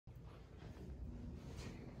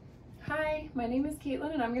Hi, my name is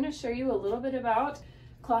Caitlin and I'm going to show you a little bit about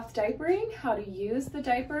cloth diapering, how to use the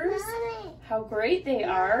diapers, how great they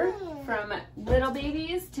are from little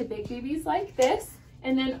babies to big babies like this,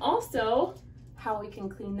 and then also how we can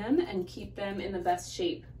clean them and keep them in the best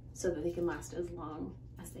shape so that they can last as long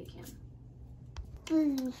as they can.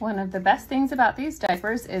 One of the best things about these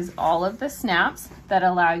diapers is all of the snaps that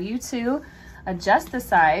allow you to adjust the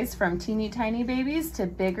size from teeny tiny babies to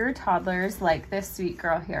bigger toddlers like this sweet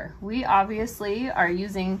girl here. We obviously are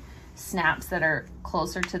using snaps that are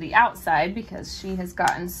closer to the outside because she has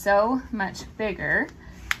gotten so much bigger,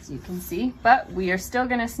 as you can see, but we are still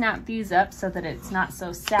going to snap these up so that it's not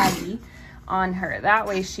so saggy on her. That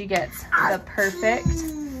way she gets the perfect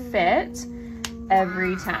fit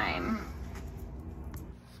every time.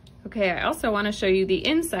 Okay, I also want to show you the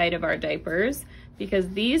inside of our diapers because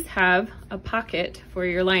these have a pocket for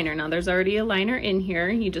your liner. Now there's already a liner in here.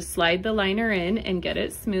 You just slide the liner in and get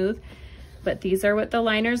it smooth. But these are what the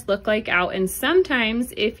liners look like out. And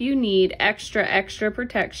sometimes if you need extra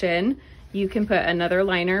protection, you can put another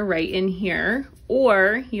liner right in here,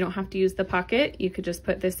 or you don't have to use the pocket. You could just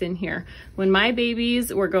put this in here. When my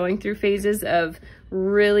babies were going through phases of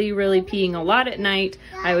really peeing a lot at night,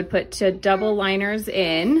 I would put double liners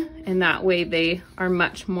in, and that way they are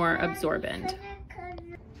much more absorbent.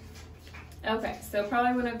 Okay, so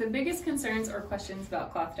probably one of the biggest concerns or questions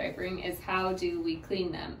about cloth diapering is how do we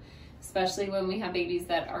clean them? Especially when we have babies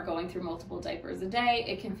that are going through multiple diapers a day,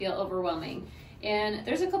 it can feel overwhelming. And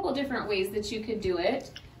there's a couple different ways that you could do it.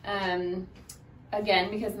 Again,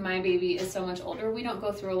 because my baby is so much older, we don't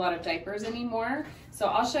go through a lot of diapers anymore. So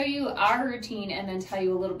I'll show you our routine and then tell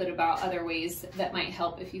you a little bit about other ways that might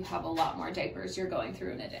help if you have a lot more diapers you're going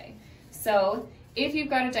through in a day. So if you've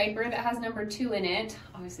got a diaper that has number 2 in it,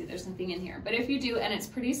 obviously there's nothing in here, but if you do and it's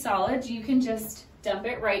pretty solid, you can just dump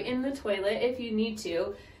it right in the toilet if you need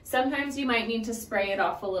to. Sometimes you might need to spray it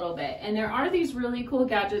off a little bit. And there are these really cool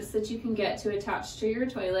gadgets that you can get to attach to your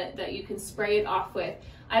toilet that you can spray it off with.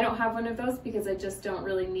 I don't have one of those because I just don't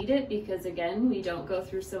really need it because, again, we don't go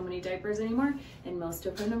through so many diapers anymore and most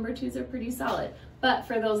of the number 2s are pretty solid. But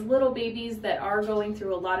for those little babies that are going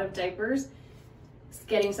through a lot of diapers,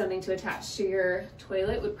 getting something to attach to your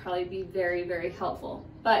toilet would probably be very helpful.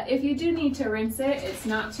 But if you do need to rinse it, it's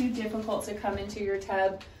not too difficult to come into your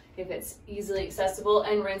tub if it's easily accessible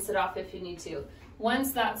and rinse it off if you need to.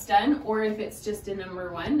 Once that's done, or if it's just a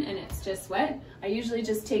number 1 and it's just wet, I usually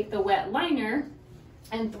just take the wet liner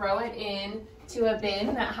and throw it in to a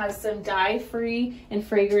bin that has some dye-free and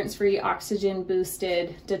fragrance-free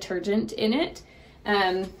oxygen-boosted detergent in it.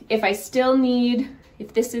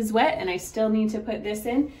 If this is wet and I still need to put this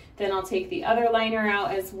in, then I'll take the other liner out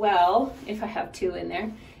as well, if I have 2 in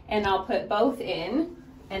there, and I'll put both in.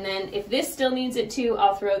 And then if this still needs it too,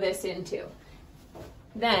 I'll throw this in too.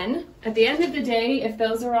 Then at the end of the day, if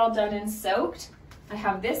those are all done and soaked, I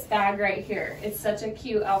have this bag right here. It's such a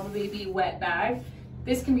cute Alvababy wet bag.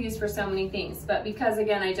 This can be used for so many things, but because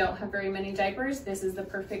again, I don't have very many diapers, this is the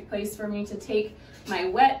perfect place for me to take my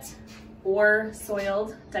wet or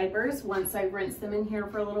soiled diapers. Once I rinse them in here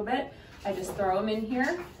for a little bit, I just throw them in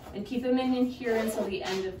here and keep them in here until the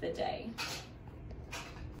end of the day.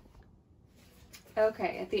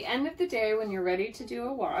 Okay, at the end of the day, when you're ready to do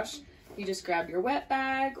a wash, you just grab your wet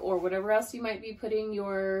bag or whatever else you might be putting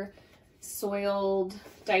your soiled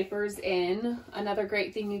diapers in. Another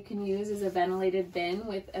great thing you can use is a ventilated bin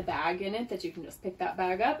with a bag in it that you can just pick that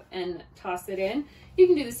bag up and toss it in. You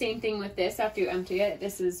can do the same thing with this after you empty it.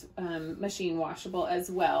 This is machine washable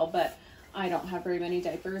as well, but I don't have very many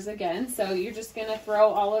diapers again. So you're just gonna throw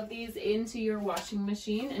all of these into your washing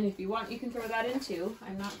machine, and if you want, you can throw that in too.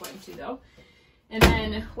 I'm not going to though. And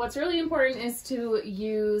then what's really important is to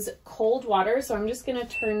use cold water. So I'm just gonna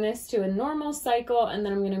turn this to a normal cycle, and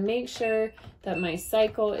then I'm gonna make sure that my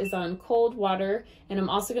cycle is on cold water. And I'm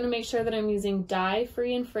also gonna make sure that I'm using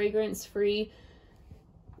dye-free and fragrance-free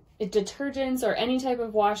detergents or any type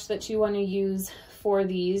of wash that you wanna use for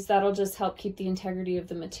these. That'll just help keep the integrity of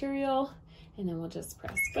the material. And then we'll just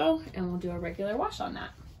press go and we'll do a regular wash on that.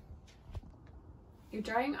 Your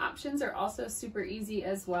drying options are also super easy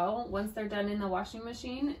as well. Once they're done in the washing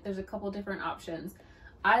machine, there's a couple different options.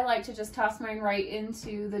 I like to just toss mine right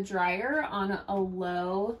into the dryer on a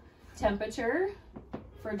low temperature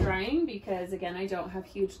for drying because, again, I don't have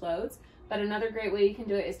huge loads. But another great way you can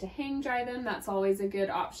do it is to hang dry them. That's always a good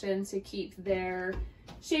option to keep their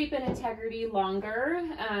shape and integrity longer.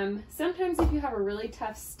 Sometimes if you have a really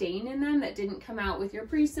tough stain in them that didn't come out with your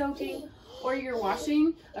pre-soaking or your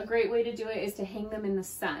washing, a great way to do it is to hang them in the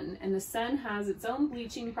sun. And the sun has its own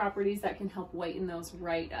bleaching properties that can help whiten those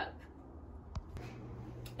right up.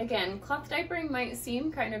 Again, cloth diapering might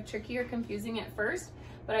seem kind of tricky or confusing at first,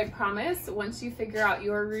 but I promise once you figure out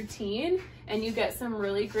your routine and you get some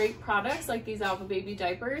really great products like these Alvababy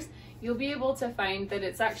diapers, you'll be able to find that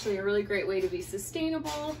it's actually a really great way to be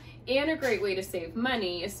sustainable and a great way to save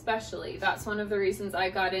money, especially. That's one of the reasons I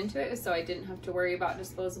got into it, is so I didn't have to worry about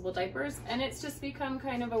disposable diapers, and it's just become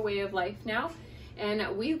kind of a way of life now,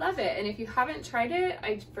 and we love it. And if you haven't tried it,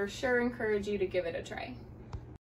 I for sure encourage you to give it a try.